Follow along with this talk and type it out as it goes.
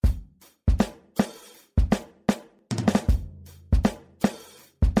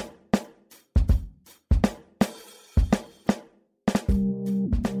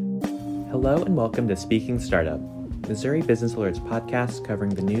Hello and welcome to Speaking Startup, Missouri Business Alert's podcast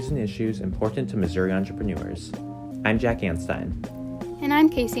covering the news and issues important to Missouri entrepreneurs. I'm Jack Anstein. And I'm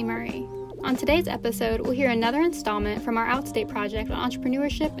Casey Murray. On today's episode, we'll hear another installment from our Outstate project on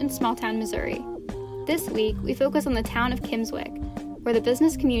entrepreneurship in small-town Missouri. This week, we focus on the town of Kimmswick, where the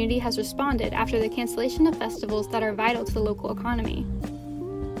business community has responded after the cancellation of festivals that are vital to the local economy.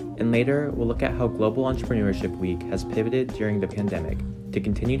 And later, we'll look at how Global Entrepreneurship Week has pivoted during the pandemic to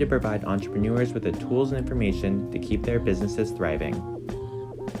continue to provide entrepreneurs with the tools and information to keep their businesses thriving.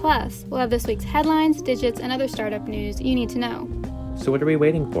 Plus, we'll have this week's headlines, digits, and other startup news you need to know. So what are we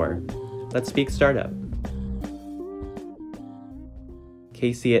waiting for? Let's speak startup.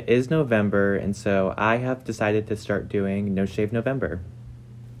 Casey, it is November, and so I have decided to start doing No Shave November.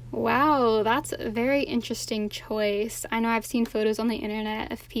 Wow, that's a very interesting choice. I know I've seen photos on the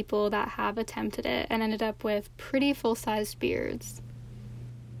internet of people that have attempted it and ended up with pretty full-sized beards.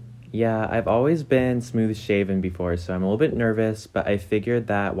 Yeah, I've always been smooth shaven before, so I'm a little bit nervous, but I figured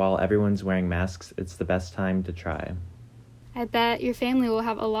that while everyone's wearing masks, it's the best time to try. I bet your family will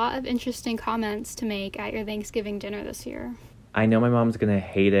have a lot of interesting comments to make at your Thanksgiving dinner this year. I know my mom's gonna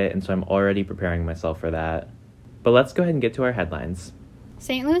hate it, and so I'm already preparing myself for that. But let's go ahead and get to our headlines.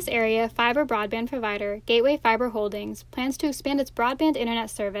 St. Louis area fiber broadband provider Gateway Fiber Holdings plans to expand its broadband internet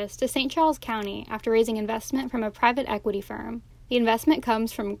service to St. Charles County after raising investment from a private equity firm. The investment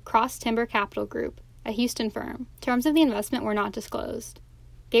comes from Cross Timber Capital Group, a Houston firm. Terms of the investment were not disclosed.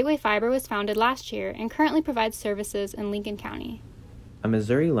 Gateway Fiber was founded last year and currently provides services in Lincoln County. A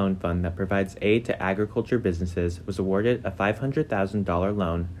Missouri loan fund that provides aid to agriculture businesses was awarded a $500,000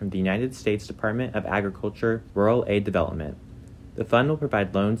 loan from the United States Department of Agriculture Rural Aid Development. The fund will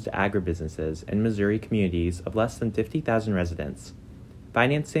provide loans to agribusinesses in Missouri communities of less than 50,000 residents.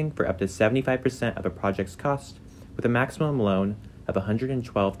 Financing for up to 75% of a project's cost, with a maximum loan of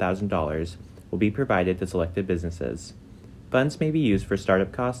 $112,000, will be provided to selected businesses. Funds may be used for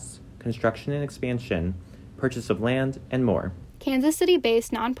startup costs, construction and expansion, purchase of land, and more. Kansas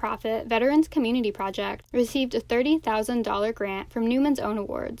City-based nonprofit Veterans Community Project received a $30,000 grant from Newman's Own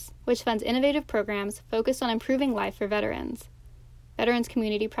Awards, which funds innovative programs focused on improving life for veterans. Veterans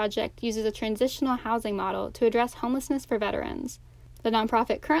Community Project uses a transitional housing model to address homelessness for veterans. The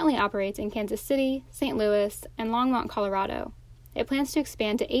nonprofit currently operates in Kansas City, St. Louis, and Longmont, Colorado. It plans to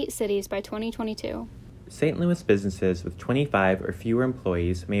expand to 8 cities by 2022. St. Louis businesses with 25 or fewer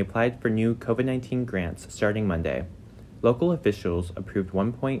employees may apply for new COVID-19 grants starting Monday. Local officials approved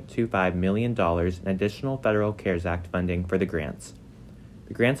 $1.25 million in additional federal CARES Act funding for the grants.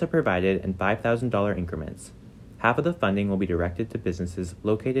 The grants are provided in $5,000 increments. Half of the funding will be directed to businesses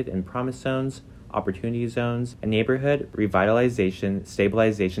located in promise zones, opportunity zones, and neighborhood revitalization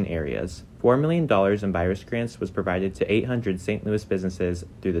stabilization areas. $4 million in virus grants was provided to 800 St. Louis businesses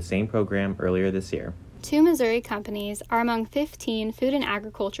through the same program earlier this year. 2 Missouri companies are among 15 food and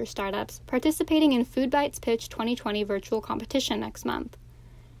agriculture startups participating in Food Bites Pitch 2020 virtual competition next month.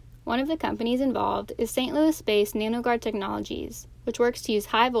 One of the companies involved is St. Louis-based NanoGuard Technologies, which works to use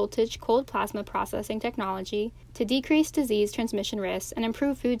high-voltage cold plasma processing technology to decrease disease transmission risks and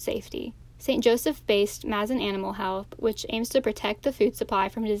improve food safety. St. Joseph-based Mazin Animal Health, which aims to protect the food supply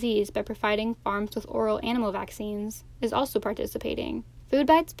from disease by providing farms with oral animal vaccines, is also participating. Food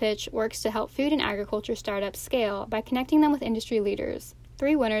Bites Pitch works to help food and agriculture startups scale by connecting them with industry leaders.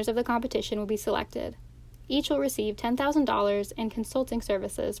 3 winners of the competition will be selected. Each will receive $10,000 in consulting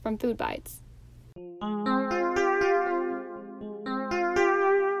services from Food Bites.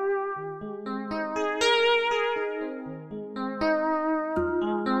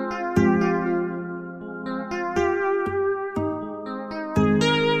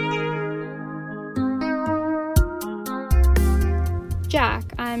 Jack,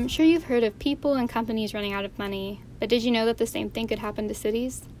 I'm sure you've heard of people and companies running out of money, but did you know that the same thing could happen to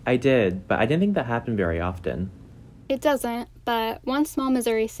cities? I did, but I didn't think that happened very often. It doesn't, but one small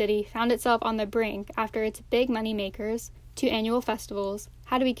Missouri city found itself on the brink after its big money makers, 2 annual festivals,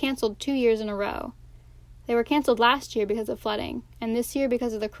 had to be canceled 2 years in a row. They were canceled last year because of flooding, and this year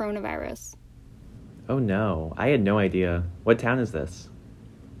because of the coronavirus. Oh no, I had no idea. What town is this?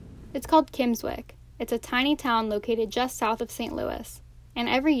 It's called Kimmswick. It's a tiny town located just south of St. Louis. And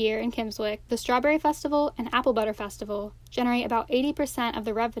every year in Kimmswick, the Strawberry Festival and Apple Butter Festival generate about 80% of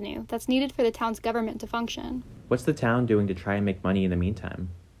the revenue that's needed for the town's government to function. What's the town doing to try and make money in the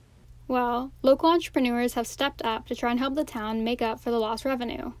meantime? Well, local entrepreneurs have stepped up to try and help the town make up for the lost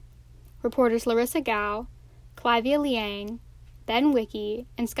revenue. Reporters Larissa Gao, Clivia Liang, Ben Wicki,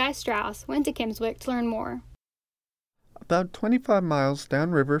 and Sky Strauss went to Kimmswick to learn more. About 25 miles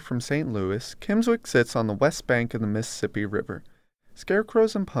downriver from St. Louis, Kimmswick sits on the west bank of the Mississippi River.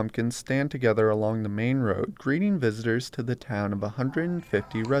 Scarecrows and pumpkins stand together along the main road, greeting visitors to the town of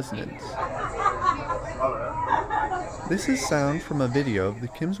 150 residents. This is sound from a video of the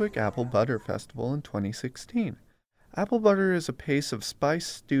Kimmswick Apple Butter Festival in 2016. Apple butter is a paste of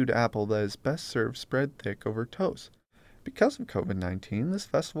spiced stewed apple that is best served spread thick over toast. Because of COVID-19, this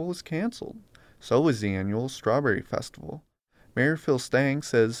festival was canceled. So was the annual Strawberry Festival. Mayor Phil Stang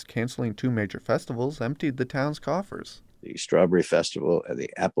says canceling two major festivals emptied the town's coffers. The Strawberry Festival and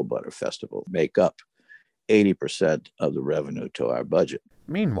the Apple Butter Festival make up 80% of the revenue to our budget.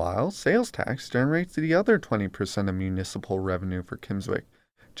 Meanwhile, sales tax generates the other 20% of municipal revenue for Kimmswick,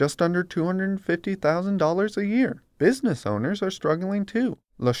 just under $250,000 a year. Business owners are struggling too.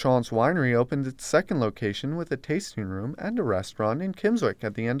 La Chance Winery opened its second location with a tasting room and a restaurant in Kimmswick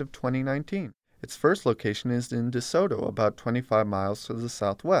at the end of 2019. Its first location is in DeSoto, about 25 miles to the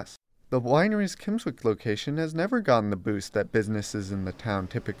southwest. The winery's Kimmswick location has never gotten the boost that businesses in the town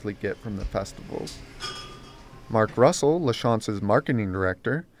typically get from the festivals. Mark Russell, La Chance's marketing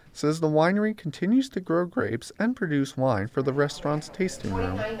director, says the winery continues to grow grapes and produce wine for the restaurant's tasting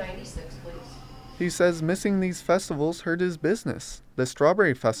room. He says missing these festivals hurt his business. The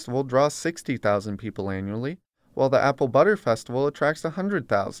Strawberry Festival draws 60,000 people annually, while the Apple Butter Festival attracts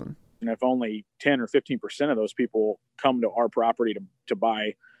 100,000. And if only 10 or 15% of those people come to our property to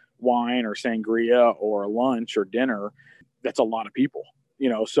buy wine or sangria or lunch or dinner, that's a lot of people,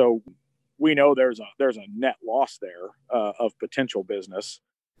 so we know there's a net loss there of potential business.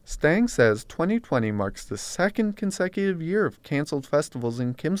 Stang says 2020 marks the second consecutive year of canceled festivals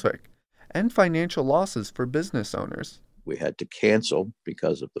in Kimmswick and financial losses for business owners. We had to cancel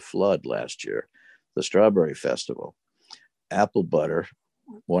because of the flood last year, the Strawberry Festival. Apple Butter,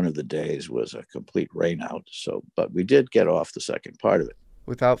 one of the days was a complete rainout, but we did get off the second part of it.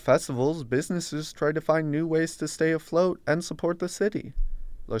 Without festivals, businesses try to find new ways to stay afloat and support the city.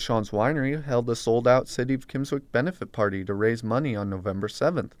 La Chance Winery held a sold-out City of Kimmswick benefit party to raise money on November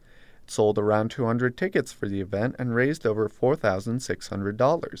 7th. It sold around 200 tickets for the event and raised over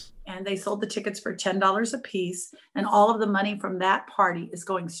 $4,600. And they sold the tickets for $10 a piece, and all of the money from that party is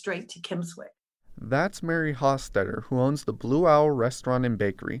going straight to Kimmswick. That's Mary Hostetter, who owns the Blue Owl Restaurant and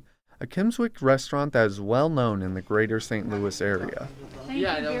Bakery, a Kimmswick restaurant that is well known in the greater St. Louis area. Thank you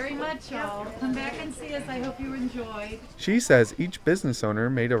very much, y'all. Come back and see us. I hope you enjoyed. She says each business owner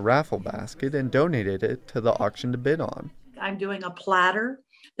made a raffle basket and donated it to the auction to bid on. I'm doing a platter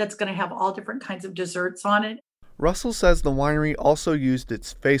that's going to have all different kinds of desserts on it. Russell says the winery also used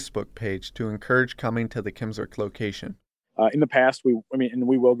its Facebook page to encourage coming to the Kimmswick location. In the past, we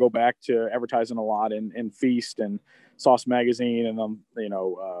will go back to advertising a lot in Feast and Sauce Magazine and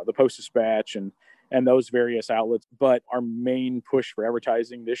the Post-Dispatch and those various outlets. But our main push for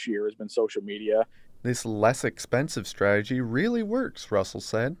advertising this year has been social media. This less expensive strategy really works, Russell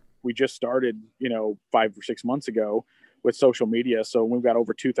said. We just started, 5 or 6 months ago with social media. So we've got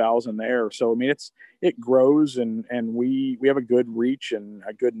over 2,000 there. So, it grows and we have a good reach and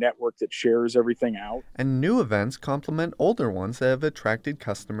a good network that shares everything out. And new events complement older ones that have attracted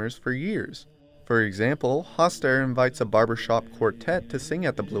customers for years. For example, Hoster invites a barbershop quartet to sing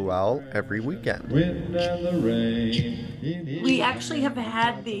at the Blue Owl every weekend. We actually have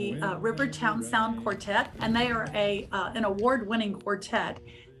had the Rivertown Sound Quartet, and they are an award-winning quartet.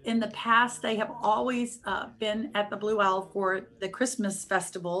 In the past, they have always been at the Blue Owl for the Christmas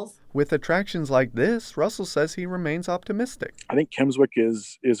festivals. With attractions like this, Russell says he remains optimistic. I think Kimmswick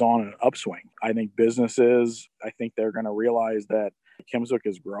is on an upswing. I think businesses, they're going to realize that Kimmswick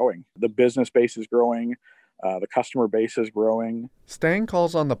is growing. The business base is growing. The customer base is growing. Stang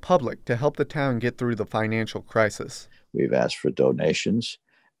calls on the public to help the town get through the financial crisis. We've asked for donations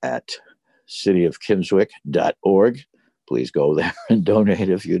at cityofkimmswick.org. Please go there and donate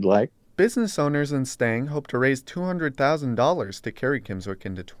if you'd like. Business owners in Stang hope to raise $200,000 to carry Kimmswick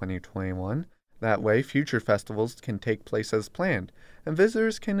into 2021. That way, future festivals can take place as planned, and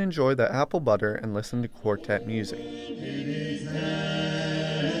visitors can enjoy the apple butter and listen to quartet music.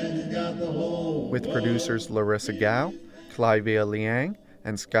 With producers Larissa Gao, Clivia Liang,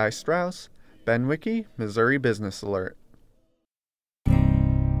 and Sky Strauss, Ben Wicki, Missouri Business Alert.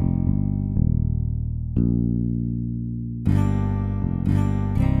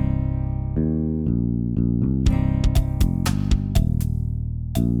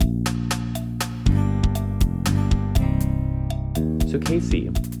 So Casey,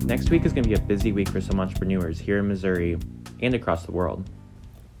 next week is going to be a busy week for some entrepreneurs here in Missouri and across the world.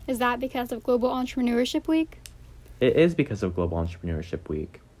 Is that because of Global Entrepreneurship Week? It is because of Global Entrepreneurship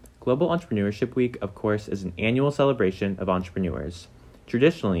Week. Global Entrepreneurship Week, of course, is an annual celebration of entrepreneurs.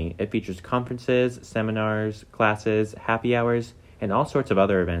 Traditionally, it features conferences, seminars, classes, happy hours, and all sorts of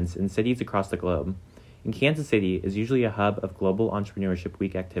other events in cities across the globe. And Kansas City is usually a hub of Global Entrepreneurship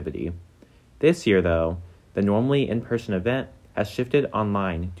Week activity. This year, though, the normally in-person event has shifted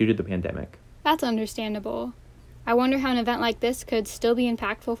online due to the pandemic. That's understandable. I wonder how an event like this could still be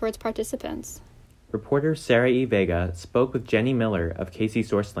impactful for its participants. Reporter Sarah E. Vega spoke with Jenny Miller of KC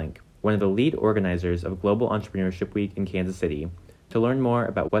SourceLink, one of the lead organizers of Global Entrepreneurship Week in Kansas City, to learn more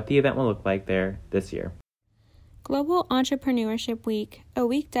about what the event will look like there this year. Global Entrepreneurship Week, a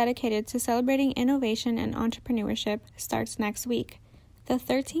week dedicated to celebrating innovation and entrepreneurship, starts next week. The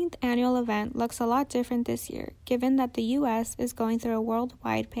 13th annual event looks a lot different this year, given that the U.S. is going through a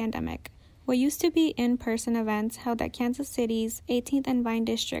worldwide pandemic. What used to be in-person events held at Kansas City's 18th and Vine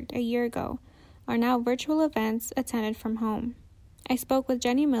District a year ago are now virtual events attended from home. I spoke with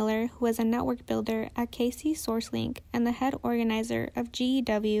Jenny Miller, who is a network builder at KC SourceLink and the head organizer of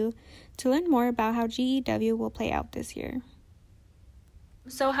GEW, to learn more about how GEW will play out this year.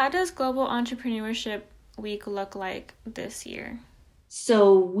 So how does Global Entrepreneurship Week look like this year?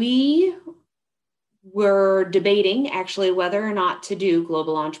 So we were debating actually whether or not to do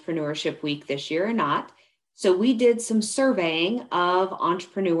Global Entrepreneurship Week this year or not. So we did some surveying of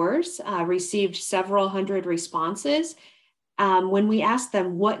entrepreneurs, received several hundred responses. When we asked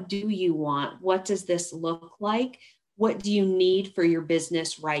them, what do you want? What does this look like? What do you need for your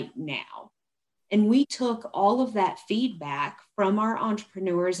business right now? And we took all of that feedback from our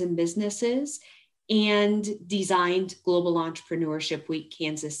entrepreneurs and businesses and designed Global Entrepreneurship Week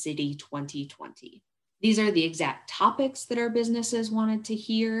Kansas City 2020. These are the exact topics that our businesses wanted to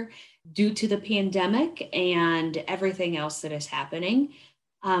hear due to the pandemic and everything else that is happening.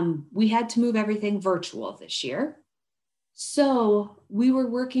 We had to move everything virtual this year. So we were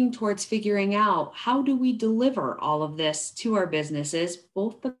working towards figuring out how do we deliver all of this to our businesses,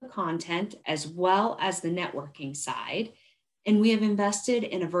 both the content as well as the networking side. And we have invested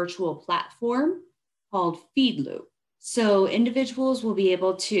in a virtual platform called FeedLoop. So individuals will be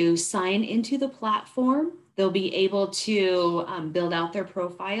able to sign into the platform. They'll be able to build out their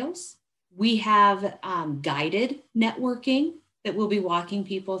profiles. We have guided networking that we'll be walking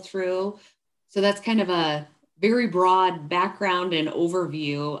people through. So that's kind of a very broad background and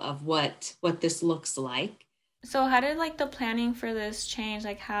overview of what this looks like. So how did the planning for this change?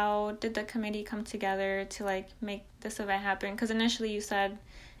 How did the committee come together to make this event happen? Because initially you said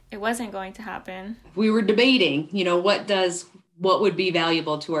it wasn't going to happen. We were debating, what would be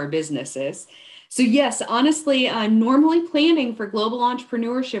valuable to our businesses. So yes, honestly, normally planning for Global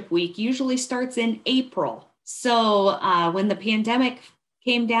Entrepreneurship Week usually starts in April. So when the pandemic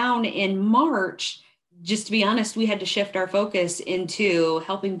came down in March, just to be honest, we had to shift our focus into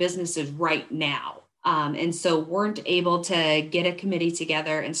helping businesses right now. And so weren't able to get a committee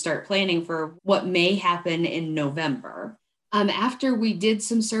together and start planning for what may happen in November. After we did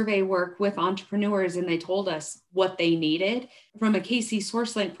some survey work with entrepreneurs and they told us what they needed, from a KC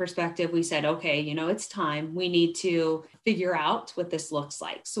SourceLink perspective, we said, okay, it's time. We need to figure out what this looks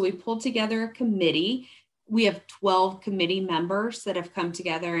like. So we pulled together a committee. We have 12 committee members that have come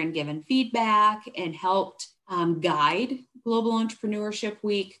together and given feedback and helped guide Global Entrepreneurship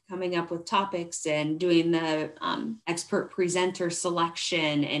Week, coming up with topics and doing the expert presenter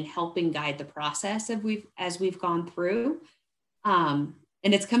selection and helping guide the process as we've gone through. And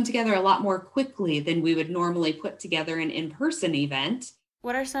it's come together a lot more quickly than we would normally put together an in-person event.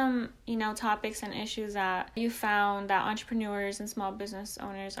 What are some, topics and issues that you found that entrepreneurs and small business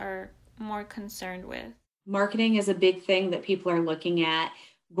owners are more concerned with? Marketing is a big thing that people are looking at,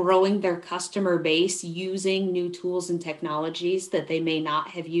 growing their customer base using new tools and technologies that they may not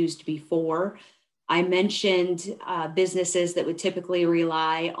have used before. I mentioned businesses that would typically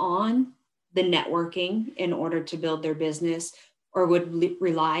rely on the networking in order to build their business, or would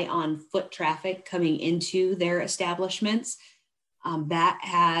rely on foot traffic coming into their establishments. That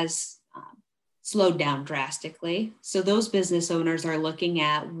has slowed down drastically. So those business owners are looking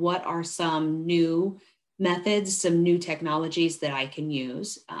at what are some new methods, some new technologies that I can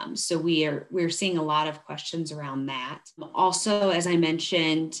use. So we're seeing a lot of questions around that. Also, as I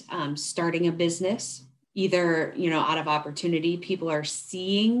mentioned, starting a business, either, out of opportunity, people are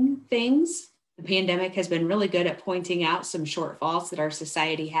seeing things. The pandemic has been really good at pointing out some shortfalls that our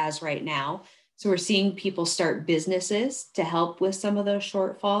society has right now. So we're seeing people start businesses to help with some of those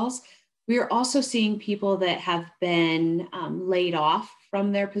shortfalls. We are also seeing people that have been laid off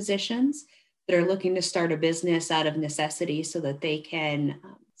from their positions that are looking to start a business out of necessity so that they can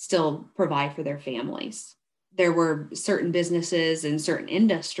still provide for their families. There were certain businesses and certain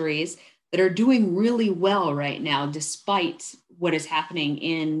industries that are doing really well right now, despite what is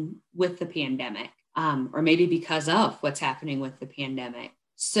happening with the pandemic. or maybe because of what's happening with the pandemic.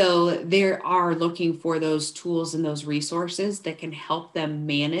 So they are looking for those tools and those resources that can help them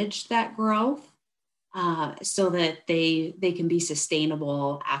manage that growth so that they can be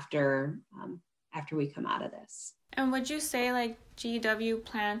sustainable after we come out of this. And would you say like GEW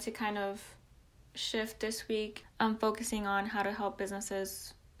plan to kind of shift this week, focusing on how to help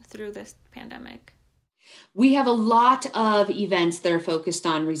businesses through this pandemic? We have a lot of events that are focused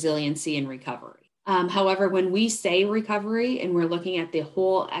on resiliency and recovery. However, when we say recovery and we're looking at the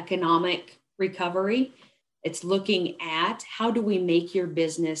whole economic recovery, it's looking at how do we make your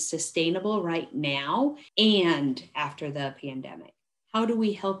business sustainable right now and after the pandemic? How do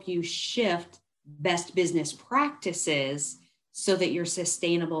we help you shift best business practices so that you're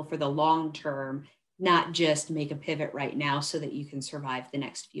sustainable for the long term, not just make a pivot right now so that you can survive the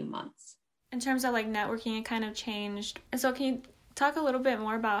next few months? In terms of like networking, it kind of changed. So can you talk a little bit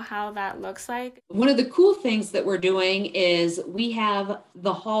more about how that looks like? One of the cool things that we're doing is we have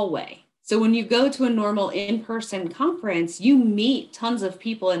the hallway. So when you go to a normal in-person conference, you meet tons of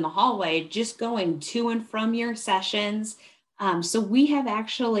people in the hallway just going to and from your sessions. So we have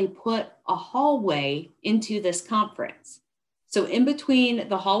actually put a hallway into this conference. So in between,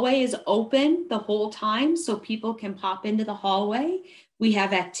 the hallway is open the whole time so people can pop into the hallway. We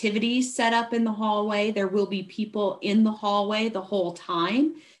have activities set up in the hallway. There will be people in the hallway the whole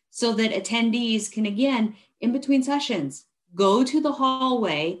time so that attendees can, again, in between sessions, go to the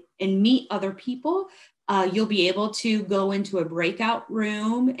hallway and meet other people. You'll be able to go into a breakout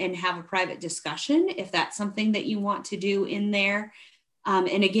room and have a private discussion if that's something that you want to do in there.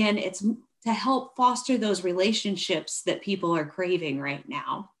 And again, it's to help foster those relationships that people are craving right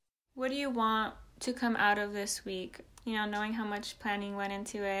now. What do you want to come out of this week? You know, knowing how much planning went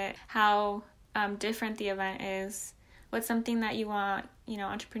into it, how different the event is. What's something that you want, you know,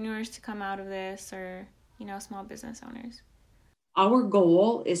 entrepreneurs to come out of this, or, you know, small business owners? Our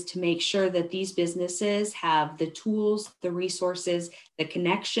goal is to make sure that these businesses have the tools, the resources, the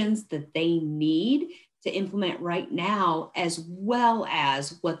connections that they need to implement right now, as well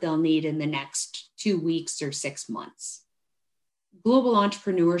as what they'll need in the next 2 weeks or 6 months. Global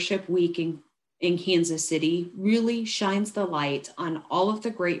Entrepreneurship Week in Kansas City really shines the light on all of the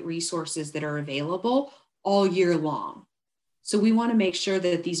great resources that are available all year long. So we want to make sure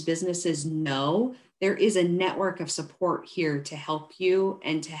that these businesses know there is a network of support here to help you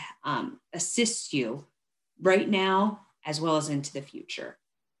and to assist you right now, as well as into the future.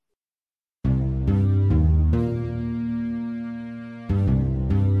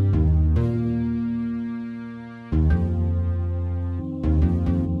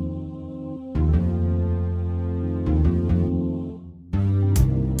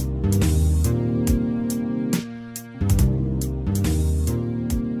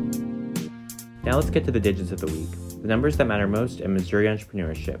 Now let's get to the digits of the week, the numbers that matter most in Missouri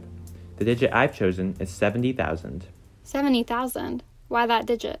entrepreneurship. The digit I've chosen is 70,000. 70,000? Why that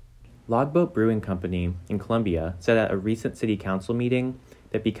digit? Logboat Brewing Company in Columbia said at a recent city council meeting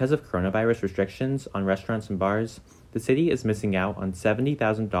that because of coronavirus restrictions on restaurants and bars, the city is missing out on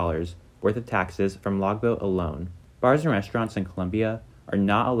 $70,000 worth of taxes from Logboat alone. Bars and restaurants in Columbia are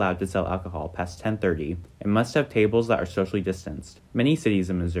not allowed to sell alcohol past 10:30 and must have tables that are socially distanced. Many cities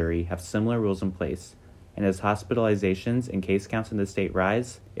in Missouri have similar rules in place, and as hospitalizations and case counts in the state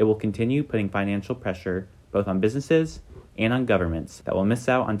rise, it will continue putting financial pressure both on businesses and on governments that will miss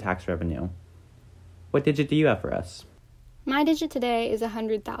out on tax revenue. What digit do you have for us? My digit today is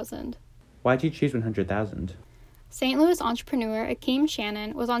 100,000. Why'd you choose 100,000? St. Louis entrepreneur Akeem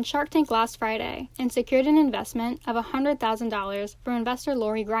Shannon was on Shark Tank last Friday and secured an investment of $100,000 from investor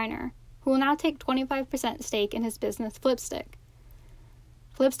Lori Greiner, who will now take 25% stake in his business Flipstick.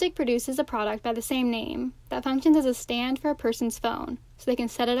 Flipstick produces a product by the same name that functions as a stand for a person's phone so they can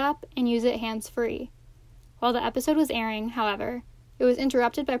set it up and use it hands-free. While the episode was airing, however, it was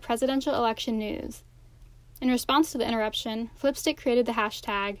interrupted by presidential election news. In response to the interruption, Flipstick created the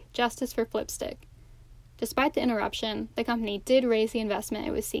hashtag Justice for Flipstick. Despite the interruption, the company did raise the investment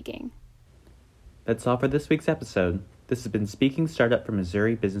it was seeking. That's all for this week's episode. This has been Speaking Startup from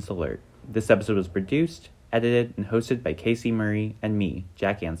Missouri Business Alert. This episode was produced, edited, and hosted by Casey Murray and me,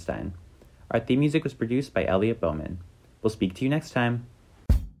 Jack Anstein. Our theme music was produced by Elliot Bowman. We'll speak to you next time.